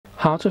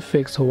How to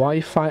fix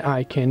Wi-Fi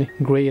icon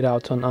grayed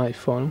out on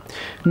iPhone.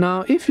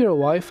 Now, if your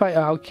Wi-Fi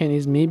icon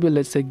is maybe,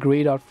 let's say,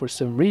 grayed out for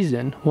some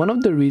reason, one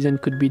of the reason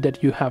could be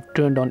that you have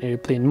turned on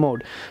airplane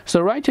mode.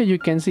 So right here you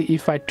can see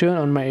if I turn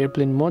on my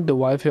airplane mode, the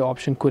Wi-Fi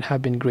option could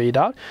have been grayed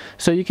out.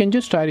 So you can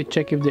just try to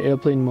check if the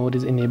airplane mode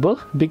is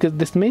enabled, because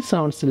this may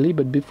sound silly,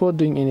 but before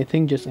doing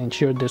anything, just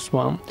ensure this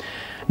one.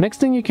 Next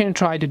thing you can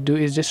try to do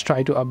is just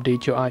try to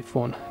update your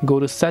iPhone.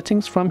 Go to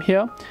settings from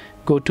here,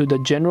 go to the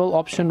general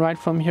option right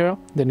from here,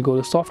 then go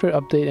to software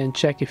update and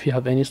check if you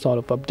have any sort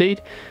of update.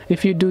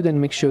 If you do,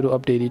 then make sure to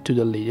update it to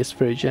the latest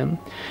version.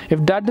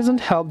 If that doesn't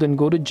help, then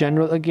go to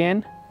general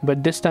again,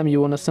 but this time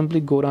you want to simply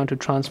go down to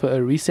transfer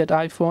a reset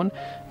iPhone.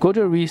 Go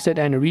to reset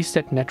and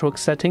reset network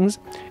settings.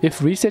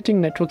 If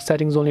resetting network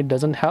settings only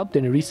doesn't help,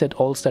 then reset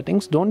all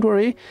settings. Don't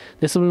worry,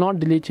 this will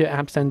not delete your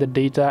apps and the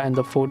data and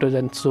the photos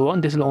and so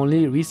on. This will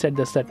only reset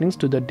the settings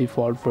to the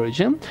default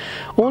version.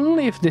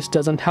 Only if this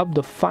doesn't help,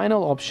 the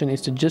final option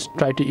is to just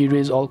try to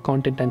erase all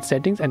content and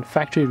settings and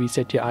factory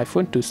reset your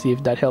iPhone to see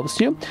if that helps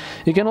you.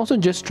 You can also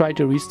just try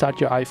to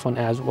restart your iPhone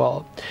as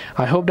well.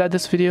 I hope that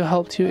this video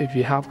helped you. If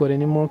you have got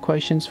any more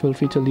questions, feel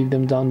free to leave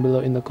them down below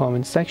in the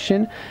comment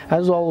section.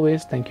 As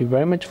always, thank you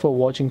very much for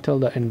watching till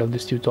the end of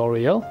this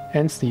tutorial,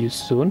 and see you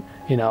soon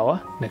in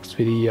our next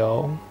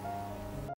video.